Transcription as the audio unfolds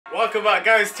Welcome back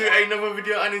guys to another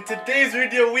video, and in today's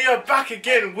video we are back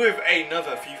again with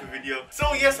another FIFA video.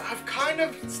 So yes, I've kind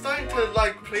of started to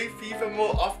like play FIFA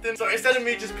more often. So instead of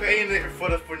me just playing it for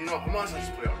the fun, I might as well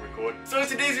just put it on record. So in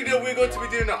today's video we're going to be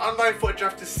doing an online FUT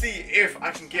draft to see if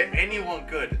I can get anyone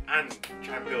good and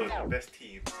try and build the best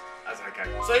team as I can.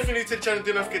 So if you're new to the channel,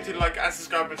 do not forget to like and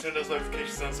subscribe and turn those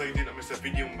notifications on so you do not miss a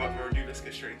video. Without further ado, let's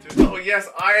get straight into it. So yes,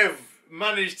 I have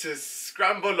managed to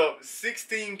scramble up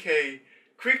 16k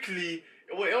quickly.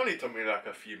 Well, it only took me like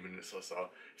a few minutes or so.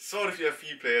 Saw a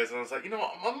few players and I was like, you know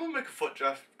what, I'm gonna make a FUT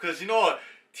draft because you know what,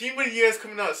 Team of the Year is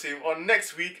coming out soon or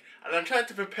next week, and I'm trying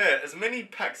to prepare as many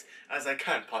packs as I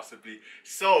can possibly,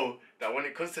 so that when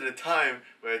it comes to the time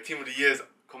where Team of the Years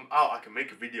come out, I can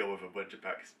make a video with a bunch of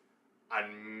packs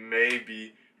and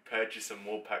maybe purchase some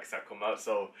more packs that come out.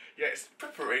 So yeah, it's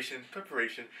preparation.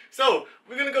 So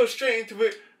we're gonna go straight into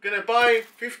it. Gonna buy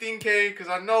 15k because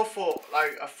I know for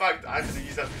like a fact I could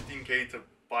use that 15k to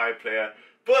buy a player.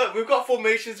 But we've got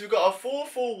formations. We've got a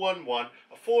 4-4-1-1,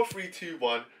 a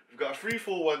 4-3-2-1. We've got a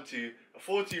 3-4-1-2, a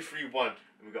 4-2-3-1, and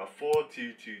we've got a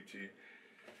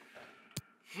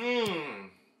 4-2-2-2.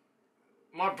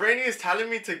 My brain is telling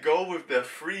me to go with the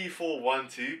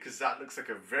 3-4-1-2 because that looks like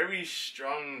a very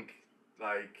strong.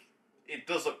 Like, it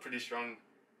does look pretty strong.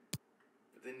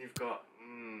 But then you've got,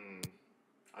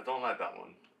 I don't like that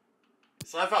one.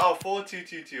 It's either a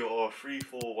 4-2-2-2 or a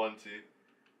 3-4-1-2.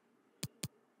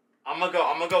 I'm gonna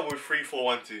go with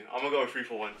 3-4-1-2. I'm gonna go with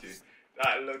 3-4-1-2.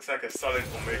 That looks like a solid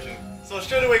formation. So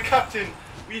straight away, captain,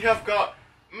 we have got,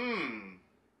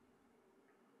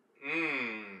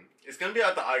 it's gonna be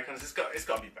at the icons. It's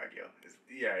gotta be Baggio.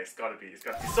 It's gotta be.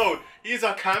 So here's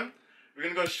our cam. We're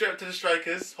gonna go straight up to the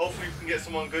strikers. Hopefully we can get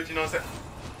someone good, you know what I'm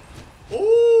saying?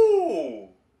 Ooh,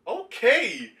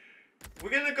 okay. We're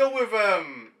gonna go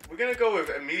with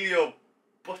Emilio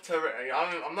Butter.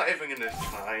 I'm not even gonna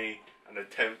try and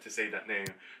attempt to say that name.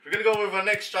 We're gonna go with our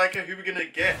next striker. Who we're gonna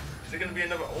get? Is it gonna be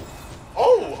another?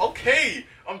 Oh, okay.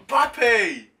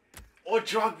 Mbappe or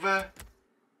Drogba.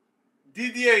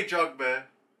 Didier Drogba.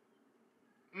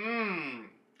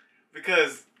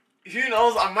 Because who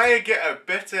knows, I might get a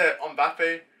better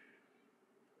Mbappe,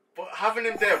 but having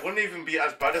him there wouldn't even be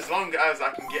as bad as long as I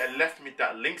can get a left mid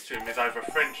that links to him, is either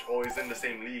French or is in the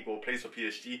same league or plays for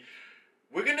PSG.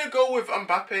 We're gonna go with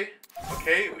Mbappe,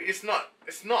 okay? It's not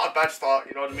a bad start,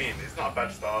 you know what I mean? It's not a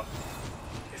bad start.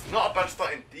 It's not a bad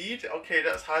start indeed. Okay,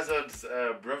 that's Hazard's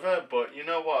brother, but you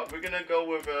know what? We're gonna go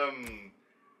with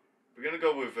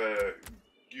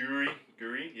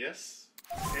Guri, yes.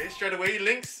 Okay, straight away,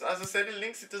 links. As I said, it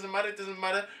links. It doesn't matter.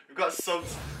 We've got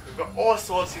subs. We've got all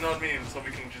sorts, you know what I mean? So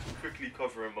we can just quickly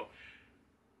cover him up.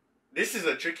 This is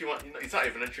a tricky one. You know, it's not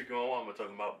even a tricky one. What am I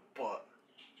talking about? But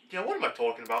yeah, what am I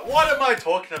talking about? What am I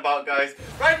talking about, guys?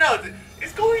 Right now,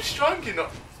 it's going strong, you know.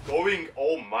 It's going.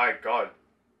 Oh my god.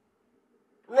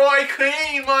 Roy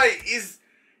Keane, mate,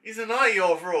 he's a 90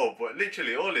 overall, but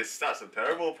literally all his stats are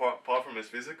terrible apart from his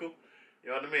physical.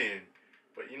 You know what I mean?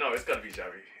 But you know, it's gotta be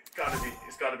Javi.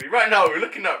 It's gotta be. Right now, we're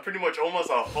looking at pretty much almost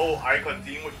a whole icon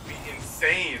team, which would be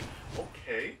insane.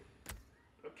 Okay,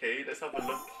 let's have a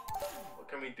look. What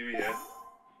can we do here?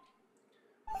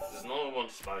 There's no one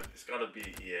to spam. It's gotta be,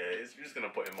 we're just gonna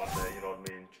put him on there, you know what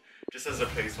I mean? Just as a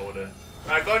placeholder.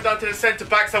 Right, going down to the centre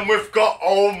backs, and we've got,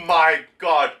 oh my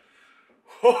god.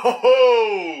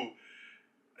 Ho!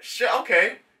 Shit,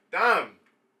 okay. Damn.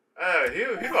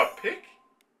 Who do I pick?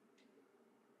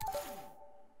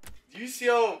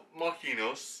 UCL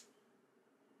Marquinhos.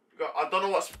 I don't know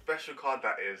what special card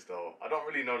that is though. I don't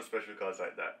really know the special cards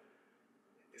like that.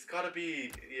 It's gotta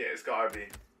be, it's gotta be.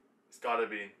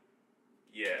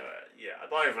 Yeah, I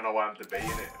don't even know why I'm debating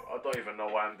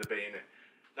it.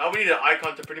 Now we need an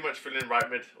icon to pretty much fill in right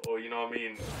mid, or you know what I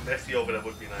mean, Messi over there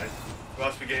would be nice. Who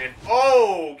else we getting?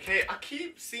 Oh, okay, I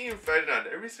keep seeing Ferdinand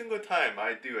every single time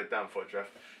I do a damn FUT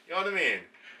draft. You know what I mean?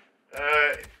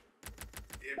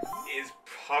 It is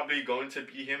probably going to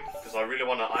be him because I really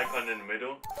want an icon in the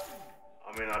middle.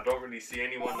 I mean, I don't really see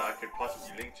anyone that I could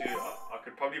possibly link to. I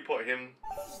could probably put him.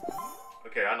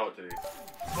 Okay, I know what to do.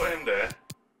 Put him there.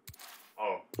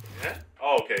 Oh, yeah.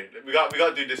 Oh, okay. We got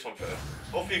to do this one first.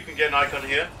 Hopefully, you can get an icon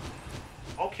here.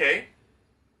 Okay.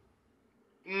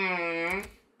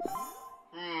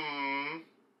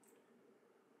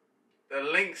 The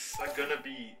links are gonna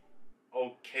be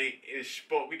okay-ish,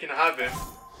 but we can have him.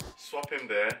 Swap him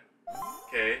there.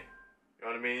 Okay. You know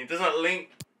what I mean? He doesn't link,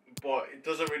 but it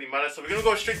doesn't really matter. So we're gonna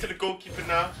go straight to the goalkeeper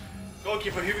now.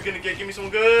 Goalkeeper, who are we gonna get? Give me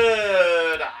someone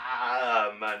good.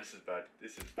 Ah man, this is bad.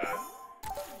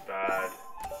 Bad.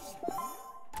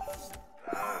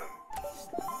 Damn.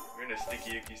 We're in a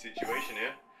sticky icky situation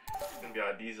here. It's gonna be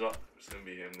our D's lot. It's gonna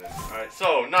be him then. Alright,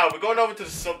 so now we're going over to the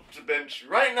sub bench.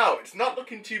 Right now, it's not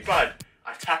looking too bad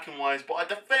attacking wise, but our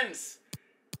defense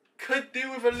could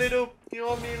do with a little, you know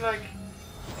what I mean, like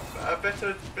a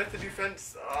better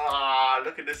defense. Ah,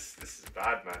 look at this. This is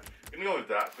bad, man. I'm gonna go with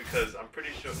that because I'm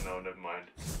pretty sure. No, never mind.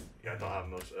 Yeah, I don't have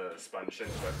no Spanish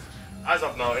things, but as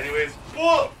of now, anyways.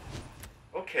 But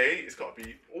okay, it's gotta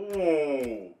be.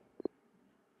 Oh,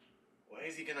 where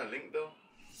is he gonna link though?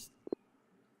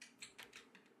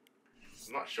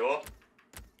 I'm not sure.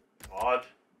 Hard.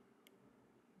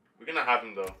 We're gonna have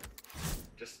him though.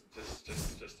 Just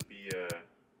to be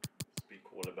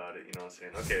cool about it. You know what I'm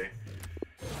saying? Okay.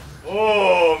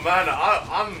 Oh man,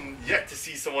 I'm yet to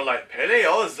see someone like Pele. I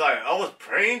was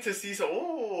praying to see some.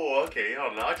 Oh, okay.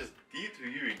 Hold on, I just deep who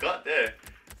you got there.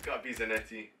 It's gotta be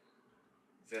Zanetti.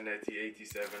 Zanetti,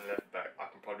 87 left back. I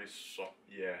can probably swap.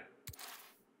 Yeah.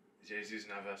 Jesus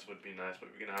Navas would be nice, but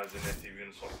we're gonna have Zanetti. We're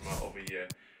gonna swap him out over here.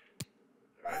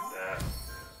 Right there.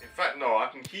 In fact, no, I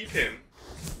can keep him.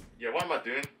 Yeah, what am I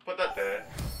doing? Put that there.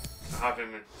 I have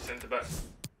him in centre back.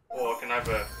 Or I can have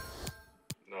a.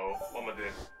 No, what am I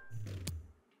doing?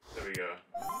 There we go.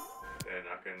 Then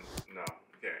I can. No.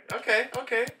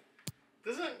 Okay.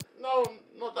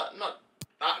 Not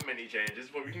that many changes,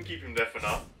 but we can keep him there for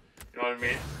now. You know what I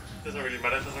mean? Doesn't really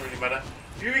matter.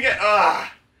 Who we get?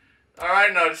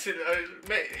 Alright, now this is,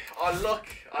 mate. Look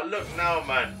now,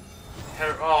 man.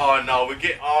 Oh no, we're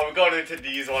going into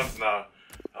these ones now.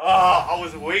 I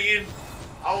was waiting.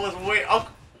 Oh,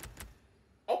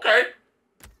 okay.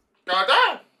 God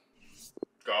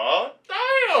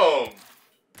damn.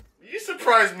 You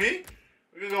surprised me.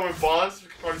 We're gonna go with Barnes. We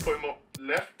can probably put him up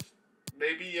left.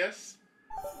 Maybe, yes.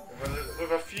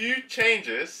 With a few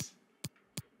changes,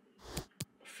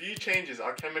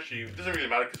 our chemistry doesn't really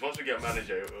matter because once we get a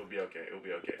manager, it'll be okay.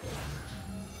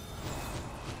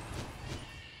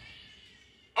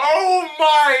 Oh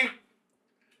my!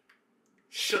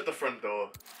 Shut the front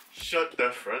door.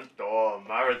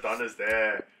 Maradona's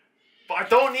there. But I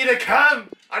don't need a cam.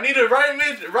 I need a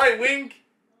right wing.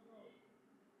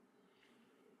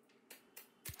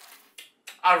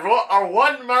 I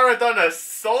want Maradona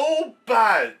so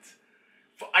bad.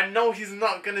 But I know he's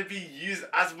not going to be used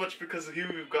as much because of who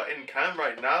we've got in cam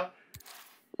right now.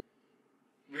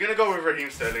 We're going to go with Raheem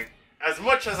Sterling. As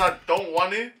much as I don't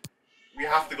want to, we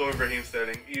have to go with Raheem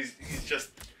Sterling. He's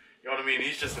just, you know what I mean?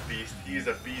 He's just a beast. He's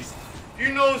a beast.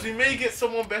 Who knows? We may get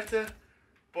someone better.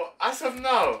 But as of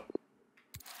now,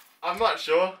 I'm not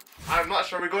sure.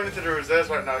 We're going into the reserves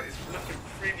right now. It's looking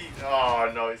pretty...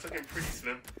 Oh, no. It's looking pretty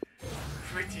slim.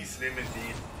 Pretty slim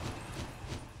indeed.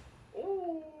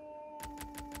 Oh,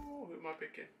 who am I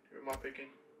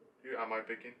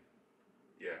picking?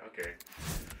 Yeah, okay.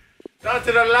 Down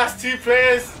to the last two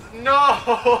players.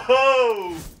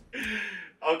 No!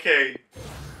 Okay.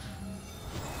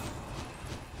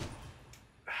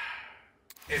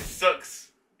 It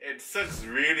sucks. It sucks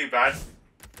really bad.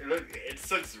 It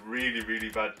sucks really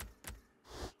bad.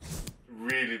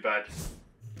 Really bad.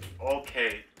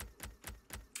 Okay.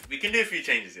 We can do a few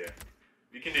changes here.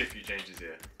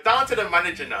 Down to the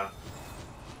manager now.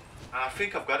 And I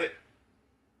think I've got it.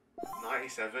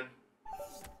 97.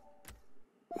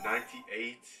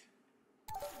 98.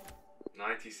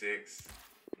 96.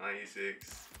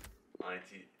 96.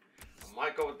 90. I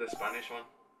might go with the Spanish one.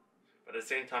 But at the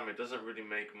same time, it doesn't really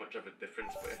make much of a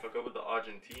difference. But if I go with the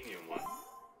Argentinian one,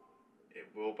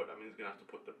 it will. But that means we're going to have to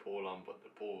put the Paul on. But the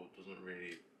Paul doesn't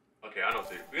really... Okay, I know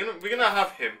too. We're gonna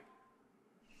have him.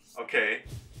 Okay.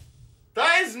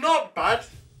 That is not bad.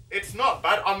 It's not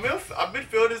bad. Our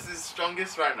midfield is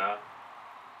strongest right now.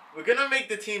 We're gonna make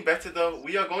the team better though.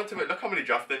 We are going to make... Look how many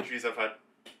draft entries I've had.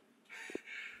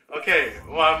 Okay,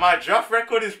 well, my draft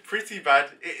record is pretty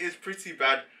bad. It is pretty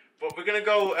bad. But we're gonna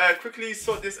go quickly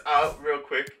sort this out real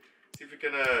quick. See if we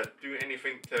can do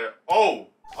anything to... Oh!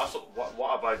 I saw...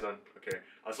 What have I done? Okay.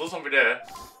 I saw something there.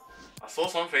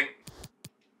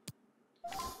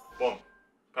 Boom.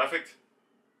 Perfect.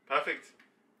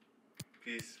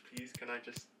 Please, can I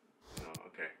just... No,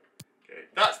 okay.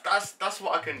 That's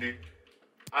what I can do.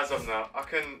 As of now. I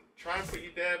can try and put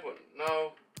you there, but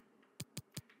no.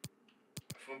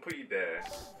 If I put you there,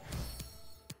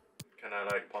 can I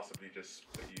like possibly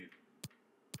just put you...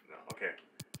 No, okay.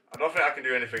 I don't think I can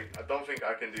do anything. I can't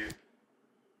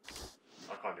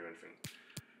do anything.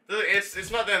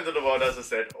 It's not the end of the world, as I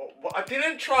said. Oh, but I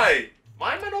didn't try.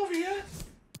 My man over here?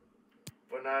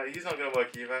 But nah, he's not gonna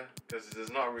work either because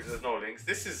there's no links.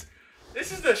 This is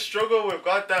the struggle with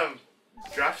goddamn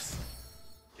drafts.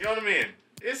 You know what I mean?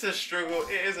 It's a struggle.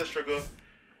 It is a struggle.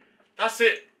 That's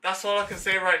it. That's all I can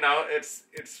say right now. It's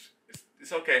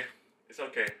okay. It's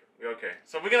okay. We're okay.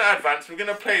 So we're gonna advance. We're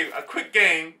gonna play a quick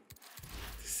game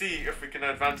to see if we can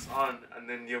advance on, and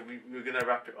then yeah, we're gonna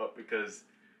wrap it up because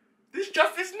this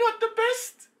draft is not the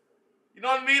best. You know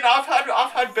what I mean? I've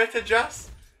had better drafts.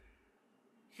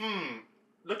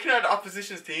 Looking at the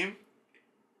opposition's team,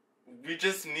 we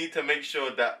just need to make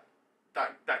sure that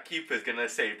keeper is gonna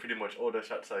save pretty much all the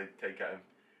shots I take at him.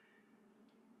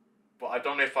 But I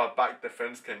don't know if our back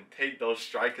defense can take those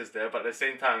strikers there. But at the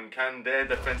same time, can their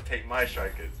defense take my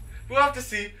strikers? We'll have to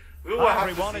see. We will have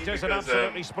to see it is because, an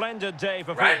absolutely splendid day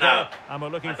for right football, now, and we're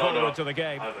looking forward to the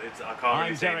game. I can't I'm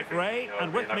really say Derek anything, Ray, you know,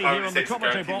 and with I me can't here really on say the it's a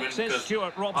commentary guaranteed box win is because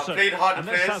Stuart Robson. I played harder And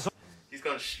this players. has... He's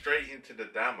gone straight into the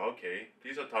dam. Okay,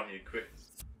 please don't tell me you quit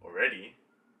already.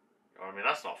 I mean,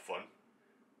 that's not fun.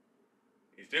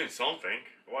 He's doing something.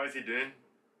 What is he doing?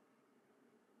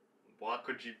 What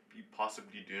could you be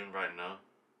possibly doing right now?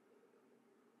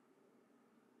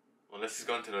 Unless he's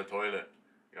gone to the toilet.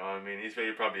 You know what I mean?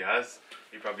 He probably has.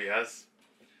 He probably has.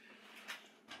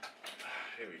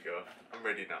 Here we go. I'm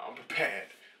ready now. I'm prepared.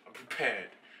 I'm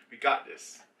prepared. We got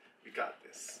this. We got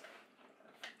this.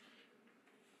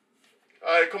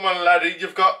 Alright, come on, laddie.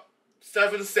 You've got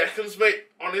 7 seconds, mate.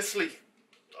 Honestly.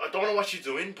 I don't know what you're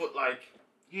doing, but, like,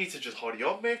 you need to just hurry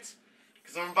up, mate.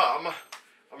 Because I'm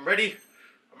ready.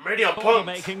 I'm ready. I'm pumped.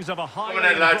 Makings of a come on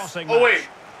then, lads. Oh, wait.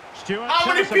 Stuart, how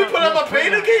many people am I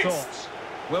playing against?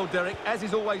 Well, Derek, as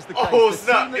is always the case, oh, the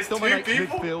team that dominates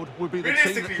people? midfield will be the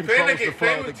team that controls the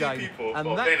flow of the game.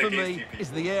 And that, for me,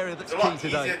 is the area that's key today.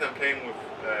 It's a lot easier than playing with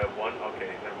one.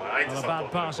 Okay, never mind. Well, a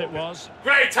bad pass it was.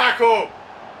 Great tackle!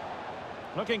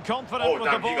 Looking confident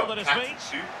with the ball at his feet.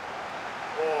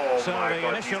 Oh, so my the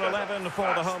God, initial 11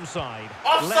 for the home side.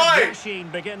 Offside! Machine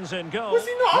begins in goal. Was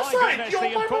he not offside? My goodness,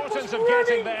 the importance of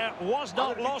getting there was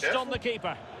not lost on the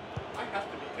keeper. I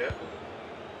have to be careful.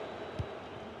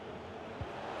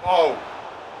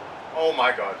 Oh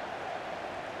my God.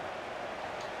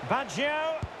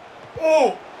 Baggio.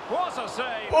 Oh! What a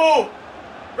save! Oh!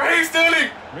 Raheem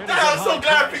Sterling! Really I'm so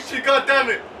glad I picked you, God damn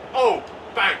it! Oh,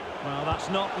 bang! Well, that's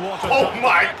not what. Oh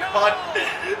my God!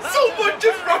 Someone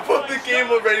just wrap up the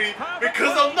game already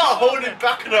because I'm not holding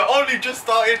back and I only just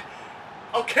started.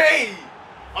 Okay!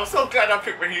 I'm so glad I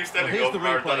picked Raheem Sterling over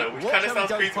Maradona, which kind of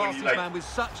sounds crazy when you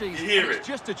you hear it.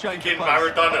 Just to change thinking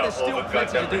Maradona over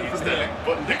goddamn Raheem Sterling.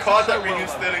 But the card that Raheem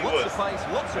Sterling was, you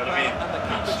know what I mean?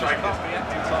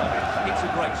 It's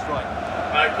a great strike.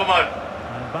 Alright, come on.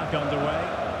 And back underway.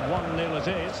 1-0 it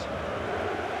is.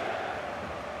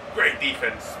 Great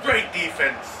defense. Great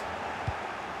defense.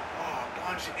 Oh,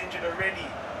 Barnes injured already.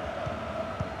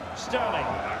 Sterling.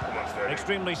 Oh, no, come on, Sterling.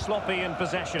 Extremely sloppy in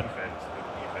possession. Defense.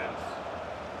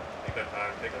 Take that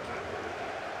time, take that time.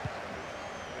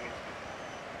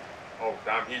 Oh,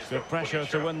 damn, he just Good pressure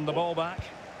to win the ball back.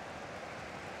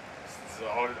 It's the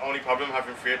only problem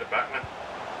having 3 at the back, man.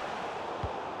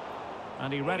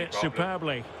 And he read it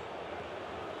superbly.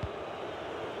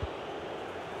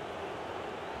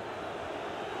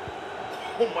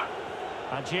 Oh, my.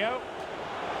 Baggio.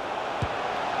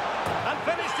 And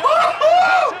finished it.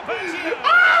 Oh, my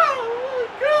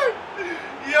God.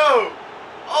 Yo.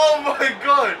 Oh, my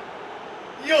God.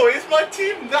 Yo, is my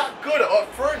team that good up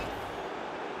front?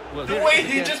 Well, the way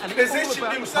he just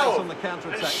positioned himself on the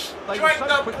counter-attack. They were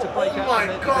so quick to break out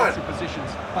in their defensive positions.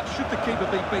 But should the keeper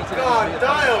be beaten? God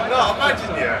damn, no,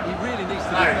 imagine, yeah. He really needs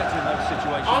to do better in those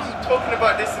situations. I'm talking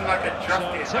about this in like a draft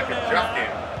game.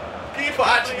 People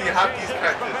actually have these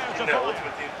characters in their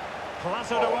ultimate team. Oh,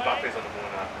 Mbappe's on the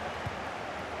ball now.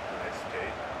 Nice, okay.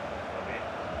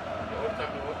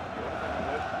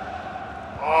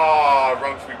 Oh,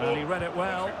 wrong free ball. And he read it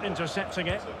well, intercepting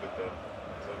it. So good though.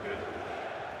 So good.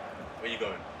 Where you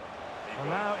going? Well,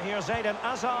 now here's Eden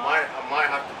Hazard. I might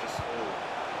have to just...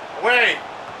 Oh. Away!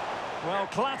 Well,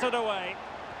 clattered away.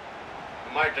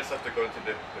 I might just have to go into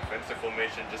the defensive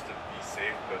formation just to be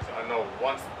safe, because I know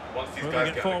once these guys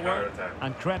get the counter attack,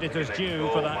 and credit is due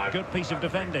for that good piece of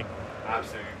defending.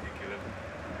 Absolutely kill him.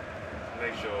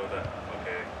 Make sure that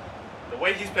the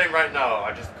way he's playing right now,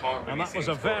 I just can't really. And that was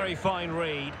a very fine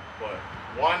read. But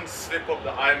one slip up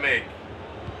that I make,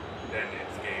 then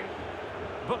it's game.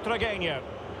 Butragueño.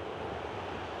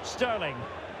 Sterling.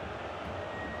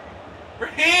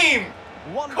 Raheem!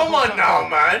 Come on now,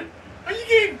 man! Are you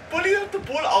getting bullied off the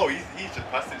ball? Oh, he's just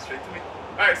passed it straight to me.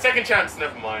 Alright, second chance,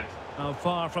 never mind. How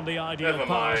far from the ideal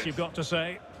pass, you've got to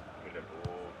say. Here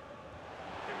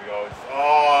we go.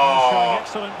 Oh!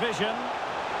 Showing excellent vision.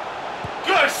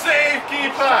 Good save,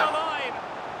 keeper!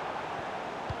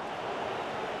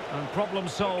 And problem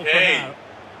solved for now.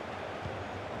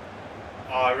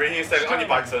 Oh, Raheem said, on your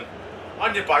bike, son.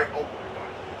 On your bike. Oh my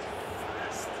God,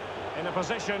 he's fast. In a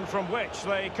position from which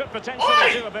they could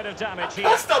potentially do a bit of damage here.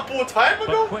 That's that ball time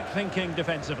ago. But quick thinking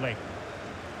defensively.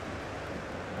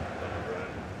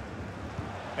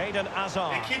 Eden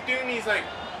Hazard. They keep doing these like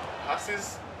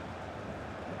passes.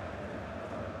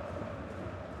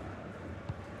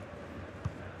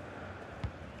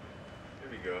 Here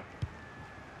we go.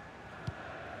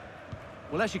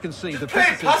 Well, as you can see, just the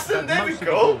play past them. There we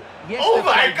go. Yes, oh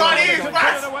my God, he is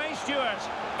fast. Away, Stuart.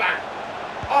 Bang.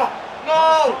 Oh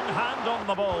no! Strong hand on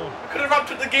the ball. I could have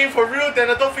wrapped up the game for real. Then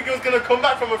I don't think it was going to come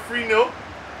back from a 3-0.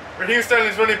 Raheem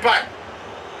Sterling's running back.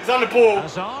 He's on the ball.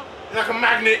 Hazard. He's like a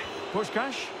magnet.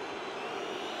 Pushkash.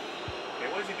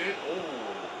 Okay, what is he doing? Oh,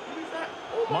 who is that?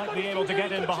 Oh my Might God, be able to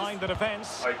get in behind the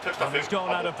defence. Oh, he touched off him. It's gone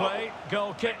out of play.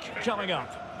 Goal kick coming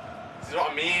up. This is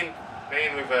what I mean.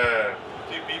 Playing with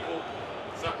 2 people.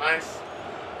 It's not nice.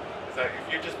 It's like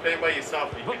if you're just playing by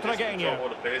yourself, you can just control all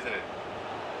the players in it.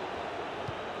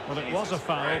 Well, it was a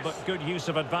foul, but good use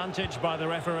of advantage by the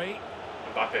referee.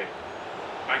 Mbappe.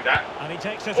 Bang that. And he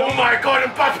takes it. Oh my God,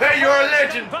 Mbappe, you're a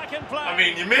legend. Back in play. I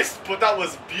mean, you missed, but that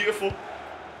was beautiful.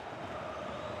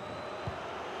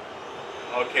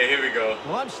 Okay, here we go.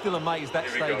 Well, I'm still amazed that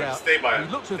stayed out. Stay by him.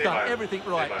 He looks to have done everything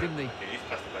right, didn't he? Okay, he's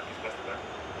passed it back. He's passed it back.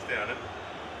 Stay on him.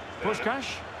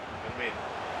 Pushkash. I mean.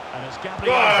 And it's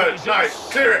Gabriel. Good,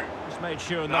 nice, clear it. Just made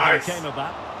sure nothing came of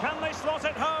that. Can they slot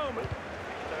it home?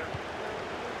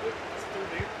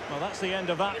 Well, that's the end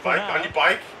of that for now. On your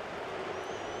bike.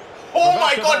 Oh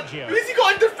my God! Who's he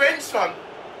got in defence, fam?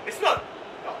 It's not.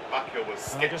 Bacchio was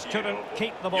sketchy. Just couldn't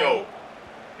keep the ball. Yo,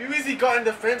 who is he got in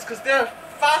defence? Because they're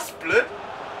fast blood.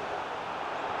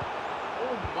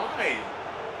 Oh my!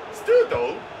 Still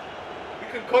though, we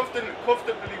can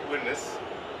comfortably win this.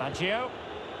 Bacchio.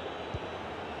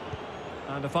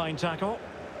 And a fine tackle.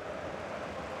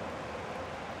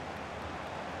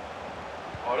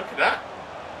 Oh, look at that.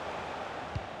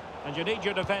 And you need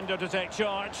your defender to take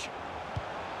charge.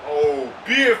 Oh,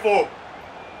 beautiful.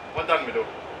 One down middle.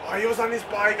 Oh, he was on his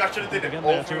bike. I should have did it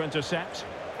over. To intercept.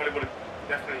 Probably would have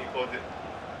definitely called it.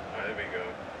 Alright, there we go.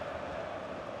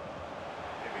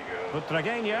 Here we go.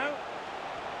 Butragueño.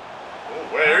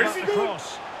 Oh, where is he going?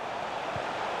 Cross.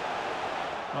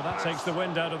 Well, that takes the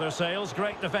wind out of their sails.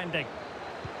 Great defending.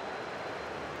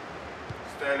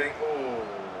 Sterling. Oh,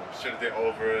 should have did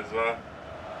over as well.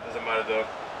 Doesn't matter though.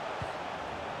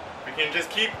 We can just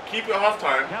keep it at half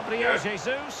time. Gabriel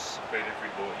Jesus. Played a free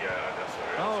ball. Yeah, that's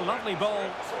alright. Oh, lovely ball.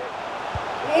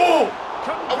 Oh!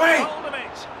 Couldn't away! get hold of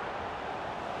it.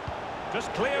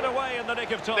 Just cleared away in the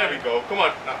nick of time. There we go. Come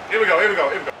on. Now, here we go. Here we go.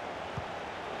 Here we go.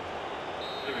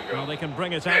 Here we go. Well, they can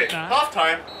bring it out now. Half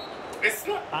time. It's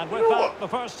not. And with that, the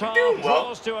first half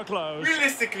draws to a close.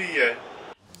 Realistically, yeah.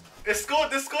 The score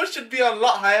should be a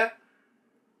lot higher.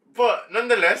 But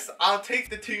nonetheless, I'll take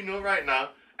the 2-0 right now.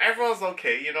 Everyone's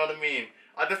okay, you know what I mean?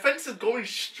 Our defense is going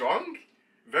strong.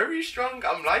 Very strong.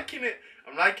 I'm liking it.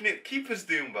 I'm liking it. Keeper's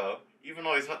doing well, even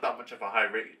though he's not that much of a high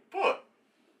rate. But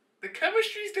the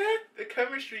chemistry's there. The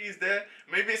chemistry is there.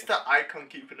 Maybe it's that icon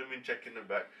keeping him in check in the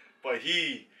back. But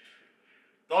he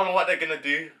don't know what they're gonna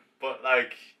do. But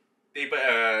like they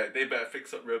better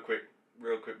fix up real quick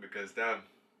because damn.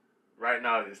 Right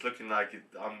now, it's looking like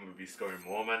I'm going to be scoring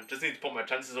more, man. Just need to put my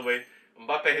chances away.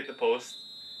 Mbappe hit the post.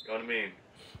 You know what I mean?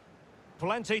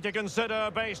 Plenty to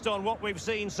consider based on what we've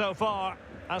seen so far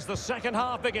as the second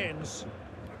half begins.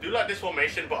 I do like this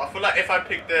formation, but I feel like if I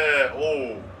pick the...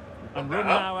 Oh. And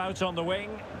Romello out on the wing.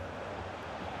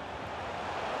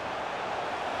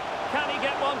 Can he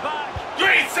get one back?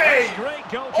 Great save! Great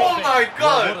goalkeeping. Oh my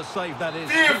God! Well, what a save that is.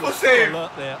 Beautiful save!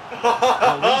 Alert there.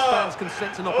 Well, these fans can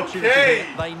sense an opportunity here.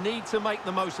 They need to make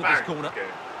the most of this corner. Okay.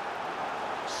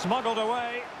 Smuggled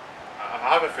away. I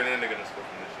have a feeling they're going to score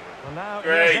from this. And now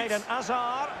Great. Eden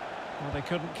Hazard. Well, they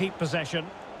couldn't keep possession.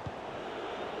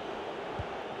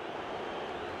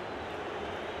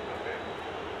 Okay.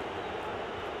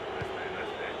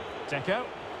 Nice play. Deco.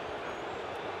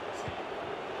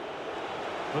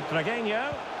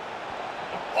 Butragueño.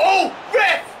 Oh,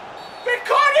 ref! They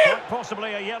caught him! Quite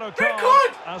possibly a yellow Red card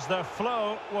card! as their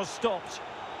flow was stopped.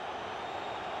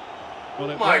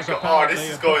 Well, oh my God, oh, this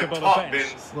is going top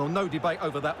bins. Well, no debate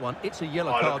over that one. It's a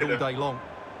yellow card all day long.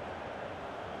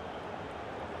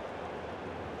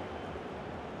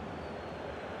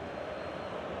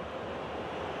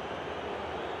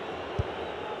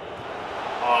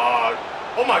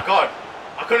 Oh my God.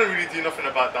 I couldn't really do nothing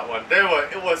about that one.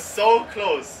 It was so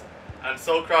close and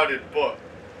so crowded, but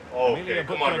okay,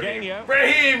 come on, Raheem.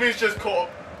 Raheem is just caught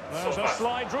There's so a fast.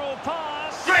 slide rule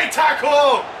pass. Great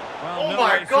tackle! Well, oh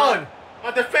my God,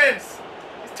 my defense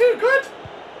is too good.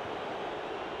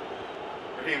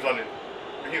 Raheem's on it.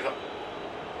 Raheem's on.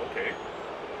 Okay.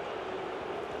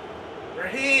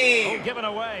 Raheem! Given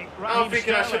away. I'm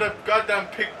thinking I should have goddamn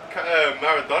picked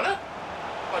Maradona.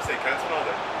 I'd say Cantona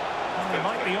then. He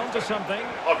might be onto something.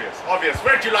 Obvious.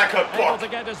 Where'd you like a block? You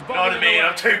know what I mean?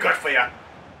 I'm too good for you.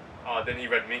 Oh, then he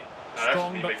read me.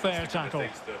 Strong but fair tackle.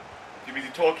 Too busy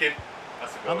talking.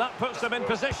 That's a goal. And that puts them in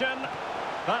position.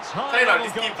 That's high level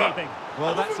goalkeeping.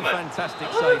 Well, that's a fantastic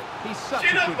save. He's such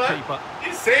a good keeper.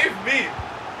 He saved me.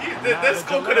 The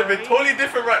score could have been totally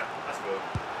different, right? That's good.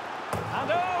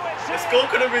 The score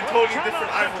could have been totally different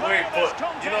either way, but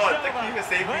you know what? The keeper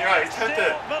saved me, right? It's time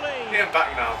to get him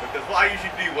back now, because what I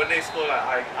usually do when they score,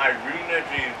 like, I ruin their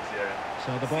dreams, yeah.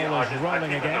 So the ball is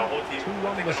rolling again.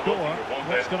 2-1 the score.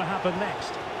 What's going to happen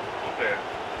next? Okay,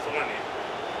 that's all I need.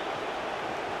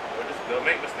 They'll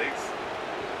make mistakes.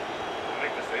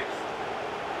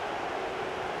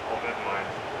 Oh, never mind.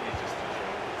 He's just too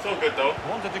strong. So good though.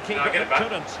 Wanted to keep now it, get it back.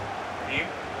 Couldn't. Team.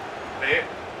 Play it.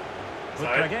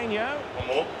 Side. One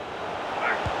more.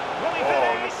 Bang. Will he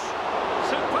finish?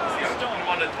 Superb See, I'm stop. him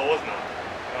on the toes now.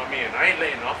 You know what I mean? I ain't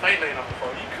letting off before.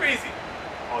 Are you crazy?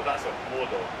 Oh, that's a more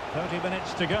though. 30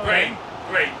 minutes to go. Great.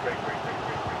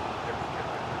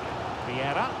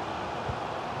 Vieira.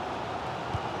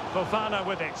 Fofana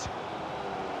with it.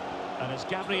 And it's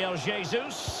Gabriel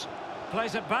Jesus.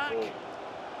 Plays it back.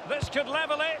 This could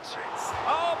level it.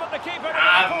 Oh, but the keeper...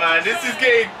 man, this is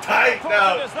getting tight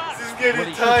now. This is getting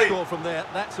he tight. Should score from there.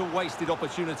 That's a wasted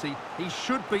opportunity. He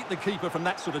should beat the keeper from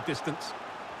that sort of distance.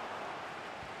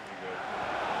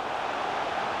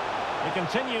 He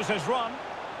continues his run.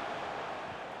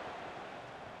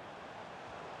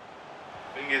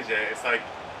 Thing is, yeah, it's like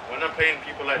when I'm playing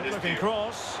people like this,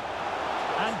 cross.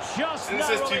 And just since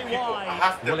there's two people, wide. I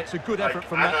have to well, it's a good effort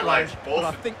from that line, but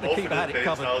I think the keeper had it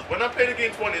covered. When I played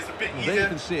against one, it's a bit easier. There you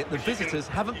can see it. The visitors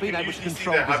haven't been able to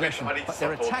control possession, but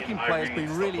their attacking play has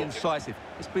been really incisive.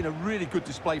 It's been a really good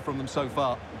display from them so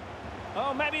far.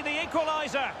 Oh, maybe the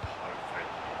equaliser.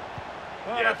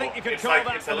 Well, Yeah, I think you could it's call like,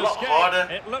 that it's a lot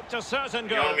harder. It looked a certain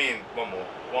goal. You know what I mean? One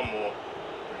more.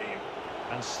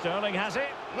 And Sterling has it.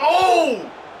 No!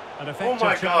 An Oh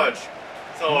my god.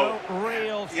 So, no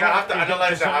real yeah, I have to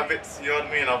analyse their habits, you know what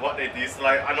I mean, of what they do. So,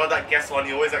 like, I know that guess one,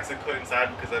 he always likes to cut inside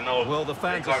because I know. Well, the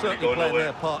fans are certainly playing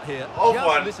their part here. Just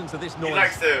one, listen to this noise. He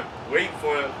likes to wait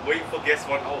for guess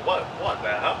one. Oh, what the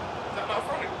hell? Is that not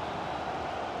funny?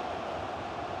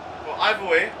 Well, either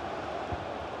way.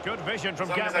 Good vision from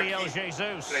Gabriel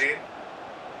Jesus. Playing,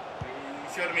 you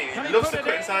see what I mean? He loves to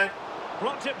cut inside.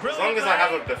 Blocked it as long as I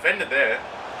have a defender there,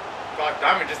 god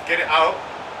damn it, just get it out.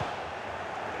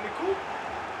 Cool.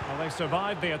 Well, they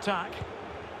survived the attack.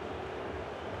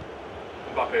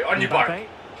 Mbappe, on your back.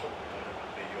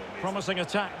 Promising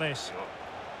attack, this.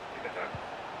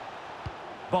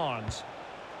 Barnes.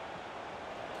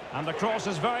 And the cross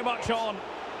is very much on.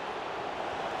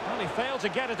 Well, he failed to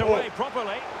get it away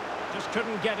properly. Just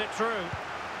couldn't get it through.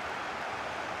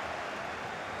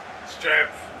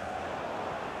 Strength.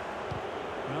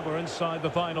 Now we're inside the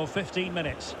final 15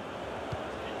 minutes.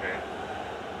 Okay.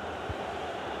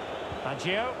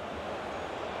 Baggio.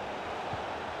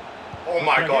 Oh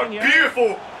my god,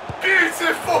 beautiful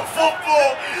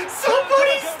football!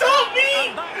 Somebody stop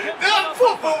me! That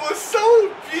football was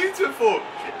so beautiful!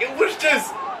 It was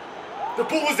just... The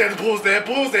ball was there.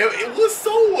 It was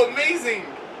so amazing!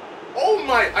 Oh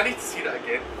my, I need to see that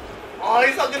again. Oh,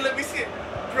 he's not gonna let me see it.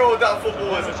 Bro, that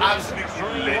football was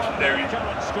absolutely legendary.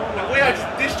 The way I just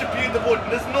distributed the ball,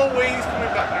 there's no way he's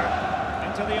coming back now.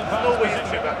 There's no way he's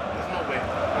coming back. There's no way.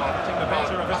 Getting the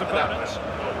better of his opponents.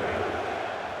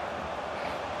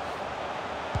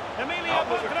 That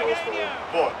was a close goal.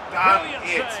 But damn it,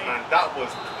 man. That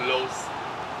was close.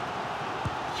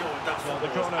 Yo, that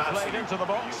football was absolutely beautiful,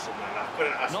 man. I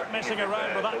couldn't ask for anything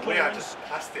better. The way I just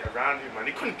passed it around him, man.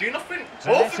 He couldn't do nothing.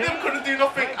 Both of them couldn't do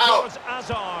nothing. Out.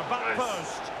 Azar, back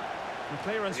post. The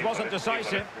clearance wasn't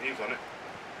decisive. Reneem's on it.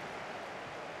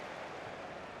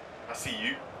 I see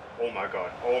you. Oh my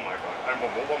god. And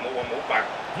one more. Bang.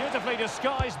 Beautifully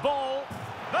disguised ball.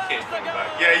 There's the goal.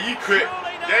 Yeah, you quit.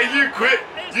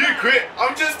 You quit.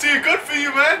 I'm just too good for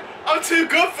you, man. I'm too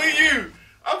good for you.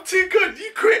 I'm too good.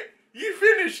 You quit. You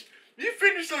finished.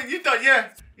 Like you done. Yeah.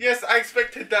 Yes, I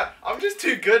expected that. I'm just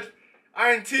too good.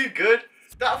 I am too good.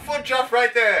 That foot drop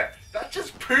right there. That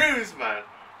just proves, man.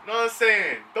 Know what I'm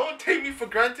saying? Don't take me for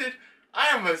granted. I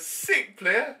am a sick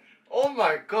player. Oh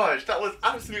my gosh, that was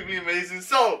absolutely amazing.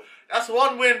 So, that's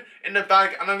one win in the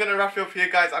bag, and I'm going to wrap it up here,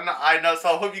 guys. I know, so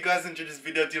I hope you guys enjoyed this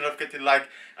video. Do not forget to like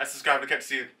and subscribe to catch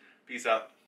you soon. Peace out.